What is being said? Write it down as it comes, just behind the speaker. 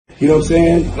You know what I'm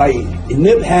saying? Like,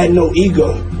 Nip had no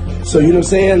ego. So, you know what I'm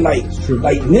saying?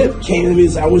 Like Nip came to me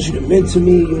and said, I want you to mentor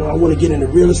me. You know, I want to get into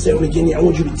real estate. I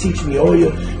want you to teach me all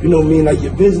your, you know what I mean, like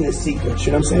your business secrets.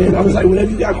 You know what I'm saying? I was like, whenever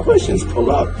you got questions,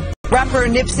 pull up. Rapper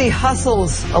Nipsey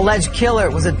Hussle's alleged killer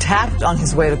was attacked on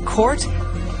his way to court.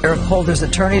 Eric Holder's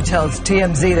attorney tells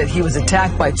TMZ that he was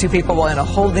attacked by two people while in a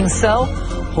holding cell.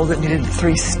 Holder needed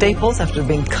 3 staples after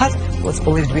being cut with what's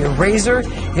believed to be a razor.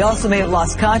 He also may have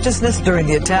lost consciousness during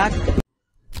the attack.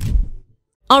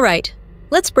 All right.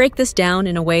 Let's break this down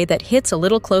in a way that hits a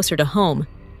little closer to home,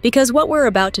 because what we're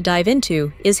about to dive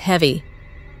into is heavy.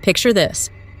 Picture this.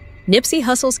 Nipsey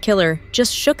Hussle's killer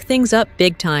just shook things up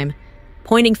big time,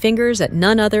 pointing fingers at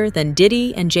none other than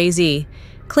Diddy and Jay-Z,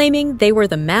 claiming they were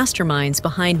the masterminds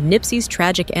behind Nipsey's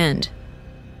tragic end.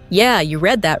 Yeah, you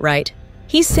read that right.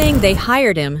 He's saying they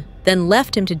hired him, then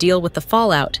left him to deal with the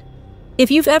fallout.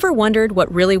 If you've ever wondered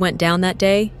what really went down that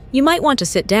day, you might want to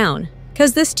sit down,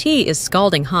 because this tea is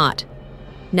scalding hot.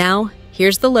 Now,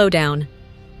 here's the lowdown.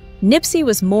 Nipsey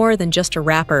was more than just a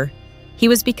rapper. He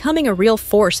was becoming a real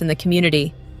force in the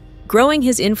community, growing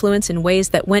his influence in ways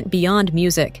that went beyond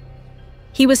music.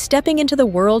 He was stepping into the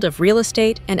world of real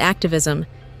estate and activism,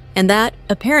 and that,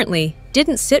 apparently,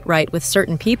 didn't sit right with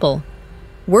certain people.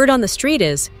 Word on the street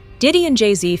is, Diddy and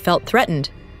Jay-Z felt threatened,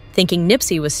 thinking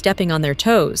Nipsey was stepping on their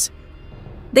toes.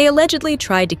 They allegedly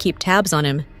tried to keep tabs on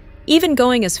him, even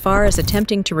going as far as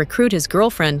attempting to recruit his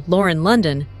girlfriend,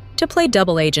 London, to play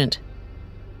double agent.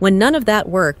 When none of that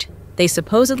worked, they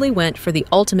supposedly went for the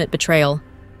ultimate betrayal,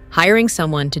 hiring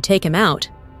someone to take him out.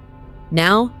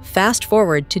 Now, fast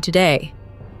forward to today.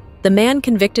 The man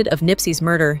convicted of Nipsey's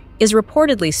murder is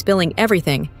reportedly spilling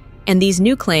everything, and these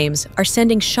new claims are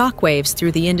sending shockwaves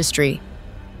through the industry.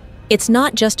 It's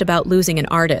not just about losing an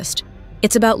artist.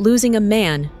 It's about losing a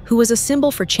man who was a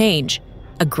symbol for change,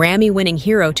 a Grammy-winning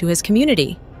hero to his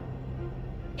community.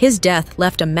 His death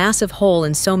left a massive hole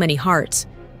in so many hearts,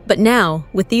 but now,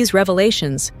 with these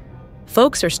revelations,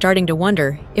 folks are starting to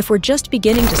wonder if we're just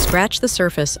beginning to scratch the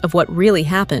surface of what really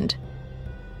happened.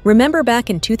 Remember back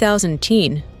in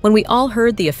 2010, when we all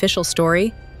heard the official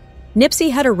story? Nipsey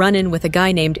had a run-in with a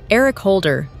guy named Eric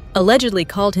Holder, allegedly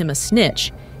called him a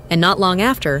snitch, and not long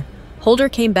after, Holder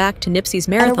came back to Nipsey's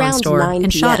marathon store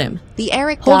and shot him. The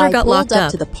Eric Holder guy got pulled locked up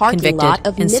up, to the parking convicted, lot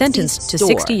of and Nipsey's sentenced to store,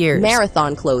 60 years.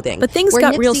 Marathon Clothing, But things where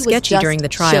got Nipsey real was sketchy just during the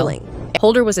trial. chilling.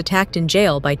 Holder was attacked in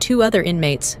jail by 2 other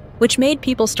inmates, which made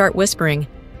people start whispering,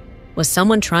 was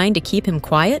someone trying to keep him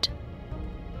quiet?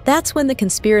 That's when the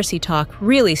conspiracy talk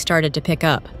really started to pick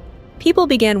up. People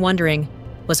began wondering,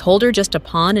 was Holder just a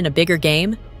pawn in a bigger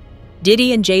game?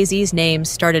 Diddy and Jay-Z's names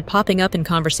started popping up in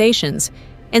conversations,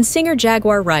 and singer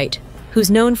Jaguar Wright, who's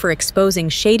known for exposing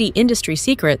shady industry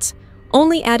secrets,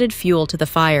 only added fuel to the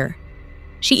fire.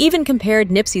 She even compared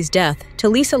Nipsey's death to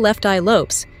Lisa Left Eye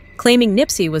Lopes, claiming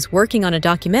Nipsey was working on a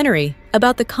documentary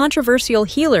about the controversial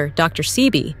healer Dr.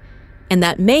 Sebi, and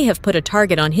that may have put a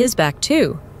target on his back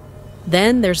too.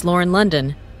 Then there's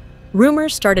London.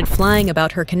 Rumors started flying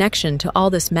about her connection to all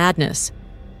this madness.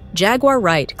 Jaguar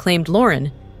Wright claimed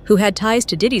Lauren, who had ties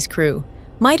to Diddy's crew,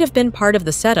 might have been part of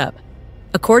the setup.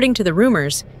 According to the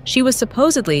rumors, she was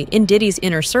supposedly in Diddy's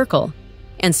inner circle,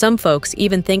 and some folks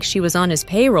even think she was on his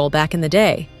payroll back in the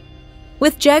day.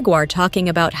 With Jaguar talking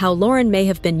about how Lauren may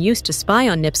have been used to spy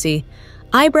on Nipsey,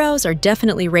 eyebrows are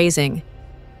definitely raising.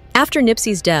 After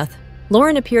Nipsey's death,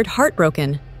 Lauren appeared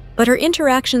heartbroken, but her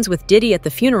interactions with Diddy at the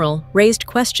funeral raised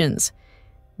questions.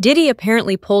 Diddy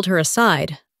apparently pulled her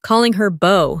aside, calling her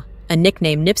Bo, a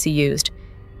nickname Nipsey used,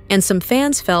 and some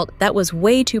fans felt that was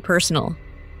way too personal.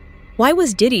 Why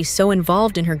was Diddy so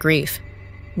involved in her grief?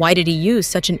 Why did he use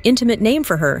such an intimate name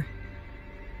for her?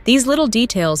 These little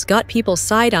details got people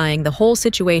side-eyeing the whole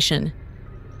situation.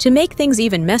 To make things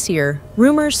even messier,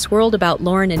 rumors swirled about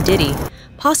Lauren and Diddy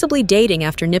possibly dating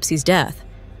after Nipsey's death,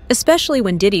 especially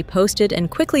when Diddy posted and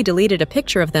quickly deleted a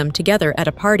picture of them together at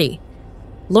a party.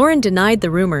 Lauren denied the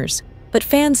rumors, but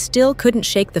fans still couldn't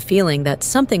shake the feeling that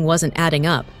something wasn't adding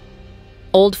up.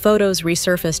 Old photos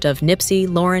resurfaced of Nipsey,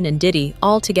 Lauren, and Diddy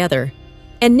all together,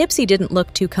 and Nipsey didn't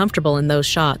look too comfortable in those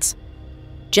shots.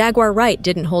 Jaguar Wright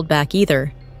didn't hold back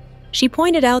either. She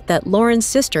pointed out that Lauren's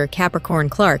sister, Capricorn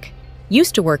Clark,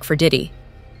 used to work for Diddy.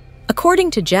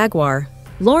 According to Jaguar,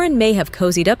 Lauren may have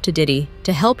cozied up to Diddy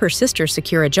to help her sister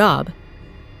secure a job.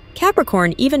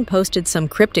 Capricorn even posted some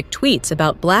cryptic tweets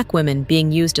about black women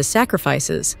being used as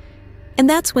sacrifices, and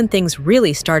that's when things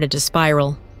really started to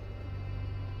spiral.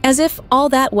 As if all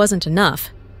that wasn't enough,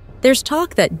 there's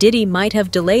talk that Diddy might have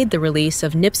delayed the release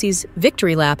of Nipsey's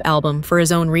Victory Lap album for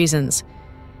his own reasons.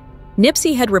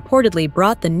 Nipsey had reportedly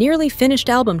brought the nearly finished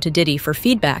album to Diddy for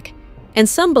feedback, and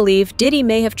some believe Diddy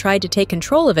may have tried to take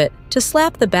control of it to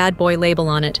slap the bad boy label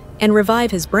on it and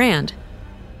revive his brand.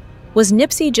 Was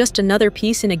Nipsey just another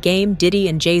piece in a game Diddy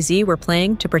and Jay-Z were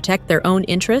playing to protect their own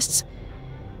interests?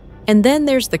 And then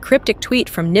there's the cryptic tweet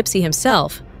from Nipsey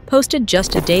himself, posted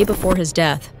just a day before his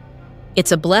death.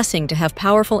 It's a blessing to have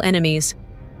powerful enemies.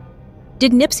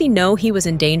 Did Nipsey know he was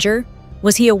in danger?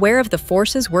 Was he aware of the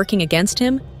forces working against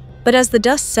him? But as the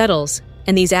dust settles,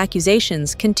 and these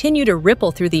accusations continue to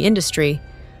ripple through the industry,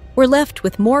 we're left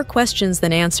with more questions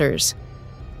than answers.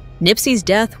 Nipsey's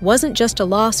death wasn't just a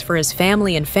loss for his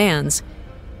family and fans.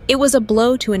 It was a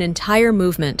blow to an entire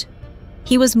movement.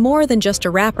 He was more than just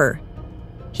a rapper.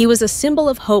 He was a symbol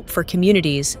of hope for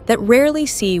communities that rarely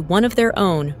see one of their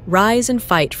own rise and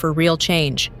fight for real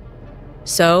change.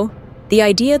 So, the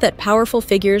idea that powerful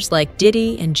figures like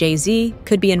Diddy and Jay-Z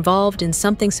could be involved in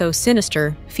something so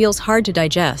sinister feels hard to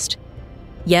digest.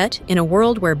 Yet, in a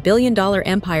world where billion-dollar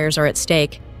empires are at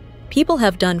stake, people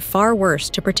have done far worse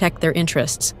to protect their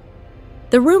interests.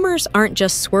 The rumors aren't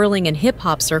just swirling in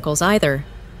hip-hop circles either.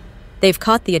 They've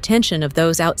caught the attention of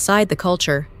those outside the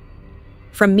culture.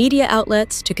 From media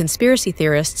outlets to conspiracy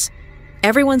theorists,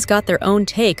 everyone's got their own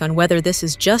take on whether this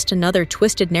is just another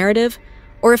twisted narrative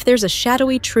or if there's a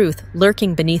shadowy truth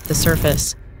lurking beneath the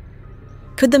surface.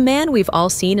 Could the man we've all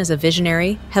seen as a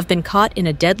visionary have been caught in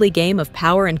a deadly game of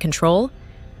power and control?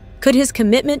 Could his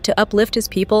commitment to uplift his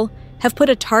people have put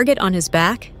a target on his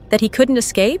back that he couldn't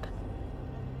escape?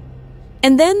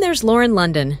 And then there's Lauren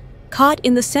London, caught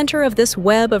in the center of this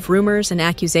web of rumors and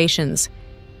accusations.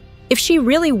 If she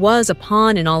really was a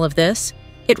pawn in all of this,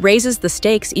 it raises the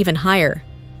stakes even higher.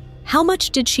 How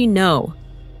much did she know?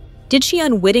 Did she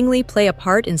unwittingly play a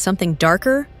part in something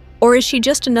darker, or is she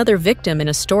just another victim in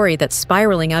a story that's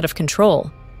spiraling out of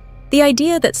control? The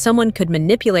idea that someone could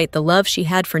manipulate the love she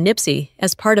had for Nipsey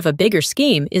as part of a bigger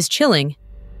scheme is chilling.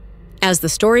 As the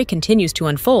story continues to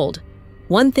unfold,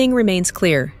 one thing remains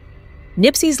clear.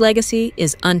 Nipsey's legacy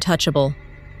is untouchable.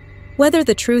 Whether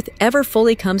the truth ever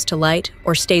fully comes to light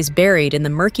or stays buried in the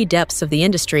murky depths of the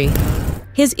industry,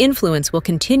 his influence will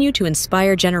continue to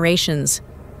inspire generations.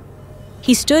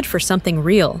 He stood for something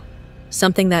real,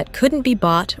 something that couldn't be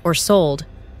bought or sold,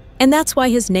 and that's why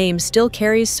his name still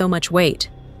carries so much weight.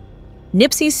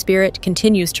 Nipsey's spirit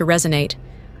continues to resonate,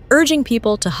 urging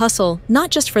people to hustle not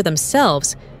just for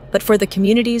themselves, but for the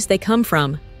communities they come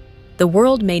from. The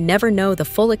world may never know the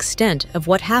full extent of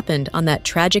what happened on that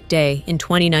tragic day in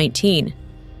 2019.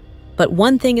 But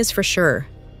one thing is for sure,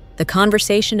 the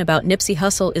conversation about Nipsey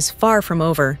Hussle is far from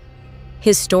over.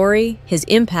 His story, his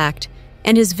impact,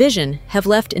 and his vision have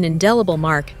left an indelible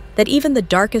mark that even the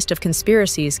darkest of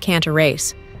conspiracies can't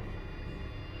erase.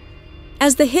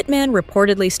 As the hitman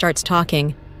reportedly starts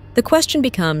talking, the question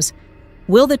becomes,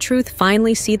 will the truth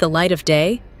finally see the light of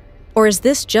day? Or is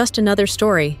this just another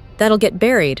story that'll get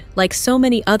buried like so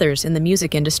many others in the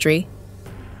music industry?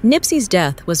 Nipsey's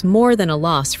death was more than a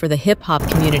loss for the hip-hop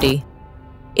community.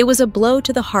 It was a blow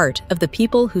to the heart of the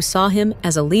people who saw him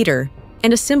as a leader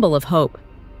and a symbol of hope.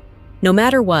 No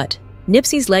matter what,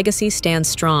 Nipsey's legacy stands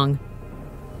strong.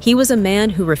 He was a man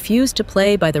who refused to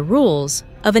play by the rules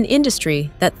of an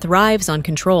industry that thrives on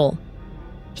control.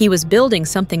 He was building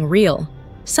something real,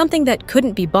 something that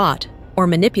couldn't be bought or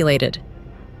manipulated.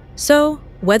 So,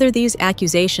 whether these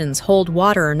accusations hold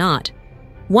water or not,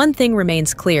 one thing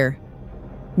remains clear.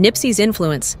 Nipsey's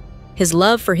influence, his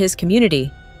love for his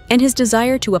community, and his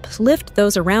desire to uplift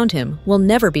those around him will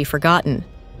never be forgotten.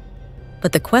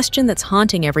 But the question that's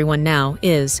haunting everyone now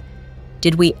is,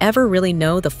 did we ever really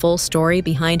know the full story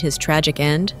behind his tragic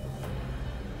end?